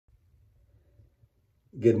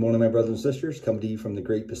Good morning, my brothers and sisters. Coming to you from the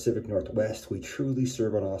great Pacific Northwest. We truly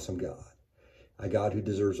serve an awesome God, a God who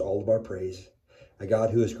deserves all of our praise, a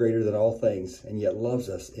God who is greater than all things and yet loves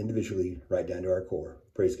us individually right down to our core.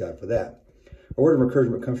 Praise God for that. A word of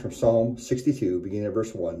encouragement comes from Psalm 62, beginning at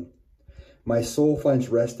verse 1. My soul finds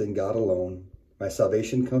rest in God alone. My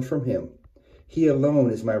salvation comes from him. He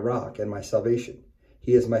alone is my rock and my salvation.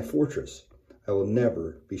 He is my fortress. I will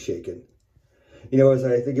never be shaken. You know, as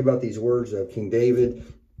I think about these words of King David,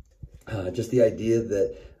 just the idea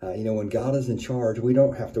that, when God is in charge, we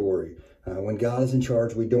don't have to worry. When God is in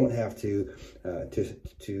charge, we don't have to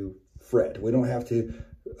fret. We don't have to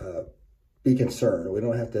be concerned. We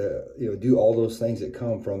don't have to, do all those things that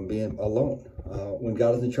come from being alone. When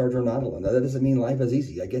God is in charge, we're not alone. Now, that doesn't mean life is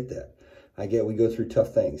easy. I get that. We go through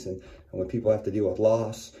tough things. And when people have to deal with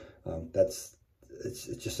loss, it's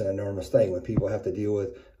just an enormous thing. When people have to deal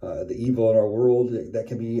with the evil in our world, that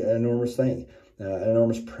can be an enormous thing, an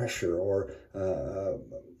enormous pressure, or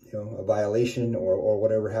a violation, or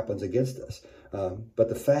whatever happens against us. But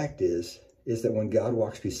the fact is that when God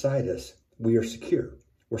walks beside us, we are secure.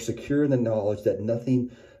 We're secure in the knowledge that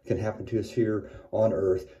nothing can happen to us here on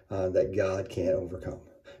earth that God can't overcome.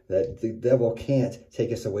 That the devil can't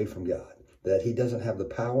take us away from God. That he doesn't have the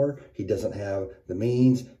power. He doesn't have the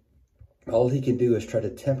means. All he can do is try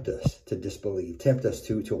to tempt us to disbelieve, tempt us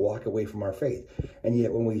to walk away from our faith. And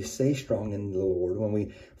yet when we stay strong in the Lord, when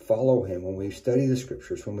we follow him, when we study the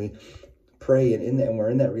scriptures, when we pray and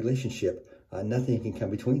we're in that relationship, nothing can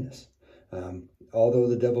come between us. Although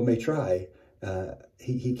the devil may try,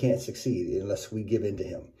 he can't succeed unless we give in to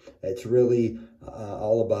him. It's really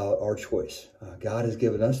all about our choice. God has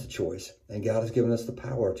given us the choice, and God has given us the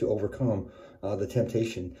power to overcome the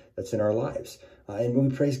temptation that's in our lives. And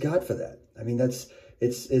we praise God for that. I mean,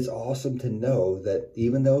 it's awesome to know that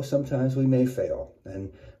even though sometimes we may fail,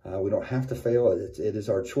 and we don't have to fail, it is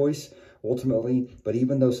our choice ultimately, but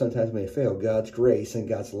even though sometimes we may fail, God's grace and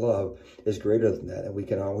God's love is greater than that, and we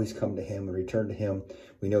can always come to him and return to him.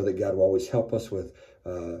 We know that God will always help us with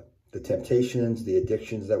the temptations, the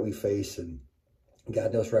addictions that we face, and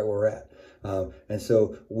God knows right where we're at. And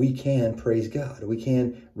so we can praise God. We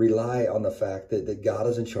can rely on the fact that God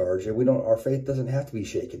is in charge, and our faith doesn't have to be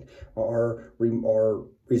shaken. Our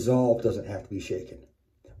resolve doesn't have to be shaken.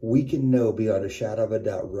 We can know beyond a shadow of a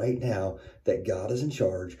doubt right now that God is in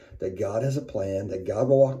charge, that God has a plan, that God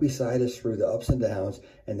will walk beside us through the ups and downs,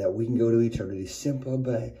 and that we can go to eternity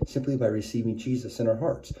simply by receiving Jesus in our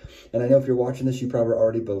hearts. And I know if you're watching this, you probably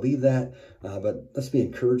already believe that, but let's be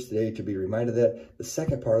encouraged today to be reminded that. The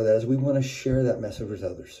second part of that is we want to share that message with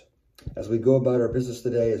others. As we go about our business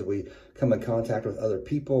today, as we come in contact with other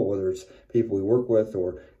people, whether it's people we work with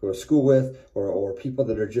or go to school with, or people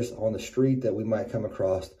that are just on the street that we might come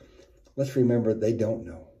across, let's remember they don't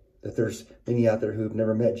know. That there's many out there who've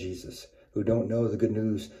never met Jesus, who don't know the good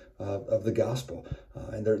news of the gospel.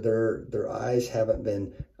 And their eyes haven't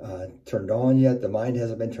been turned on yet. The mind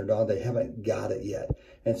hasn't been turned on. They haven't got it yet.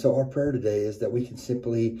 And so our prayer today is that we can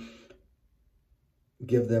simply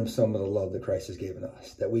give them some of the love that Christ has given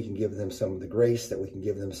us, that we can give them some of the grace, that we can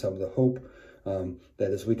give them some of the hope,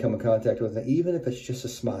 that as we come in contact with them, even if it's just a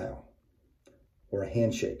smile or a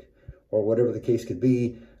handshake or whatever the case could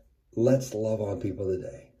be, let's love on people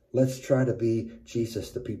today. Let's try to be Jesus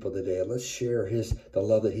to people today. Let's share the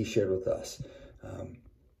love that he shared with us.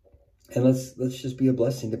 And let's just be a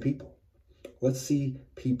blessing to people. Let's see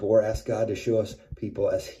people, or ask God to show us people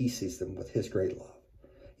as he sees them with his great love.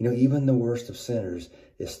 Even the worst of sinners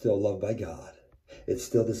is still loved by God. It's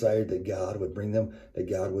still desired that God would bring them, that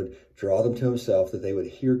God would draw them to himself, that they would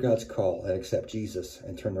hear God's call and accept Jesus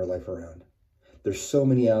and turn their life around. There's so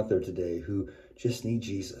many out there today who just need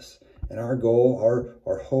Jesus. And our goal,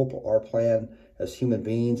 our hope, our plan as human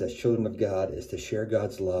beings, as children of God, is to share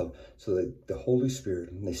God's love so that the Holy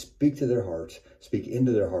Spirit, when they speak to their hearts, speak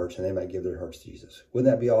into their hearts, and they might give their hearts to Jesus.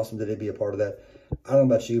 Wouldn't that be awesome today to be a part of that? I don't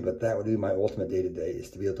know about you, but that would be my ultimate day-to-day, is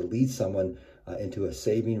to be able to lead someone into a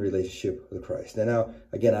saving relationship with Christ. Now,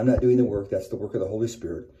 again, I'm not doing the work. That's the work of the Holy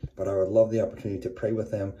Spirit. But I would love the opportunity to pray with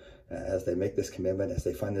them as they make this commitment, as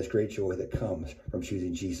they find this great joy that comes from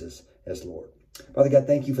choosing Jesus as Lord. Father God,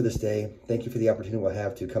 thank you for this day. Thank you for the opportunity we'll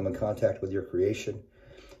have to come in contact with your creation.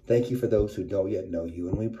 Thank you for those who don't yet know you.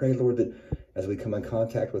 And we pray, Lord, that as we come in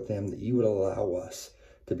contact with them, that you would allow us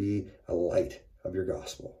to be a light of your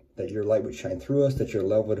gospel, that your light would shine through us, that your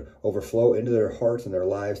love would overflow into their hearts and their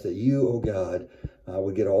lives, that you, oh God,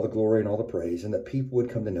 would get all the glory and all the praise, and that people would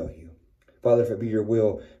come to know you. Father, if it be your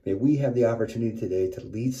will, may we have the opportunity today to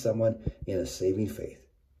lead someone in a saving faith,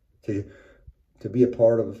 to to be a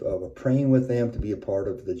part of praying with them, to be a part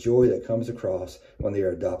of the joy that comes across when they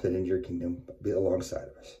are adopted into your kingdom alongside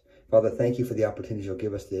of us. Father, thank you for the opportunity you'll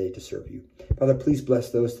give us today to serve you. Father, please bless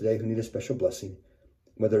those today who need a special blessing,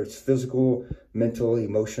 whether it's physical, mental,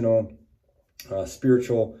 emotional,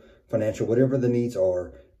 spiritual, financial, whatever the needs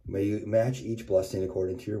are. May you match each blessing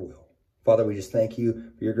according to your will. Father, we just thank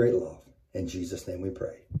you for your great love. In Jesus' name we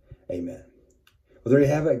pray. Amen. Well, there you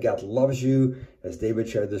have it. God loves you. As David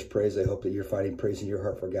shared this praise, I hope that you're finding praise in your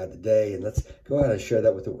heart for God today. And let's go ahead and share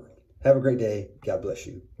that with the world. Have a great day. God bless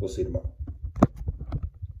you. We'll see you tomorrow.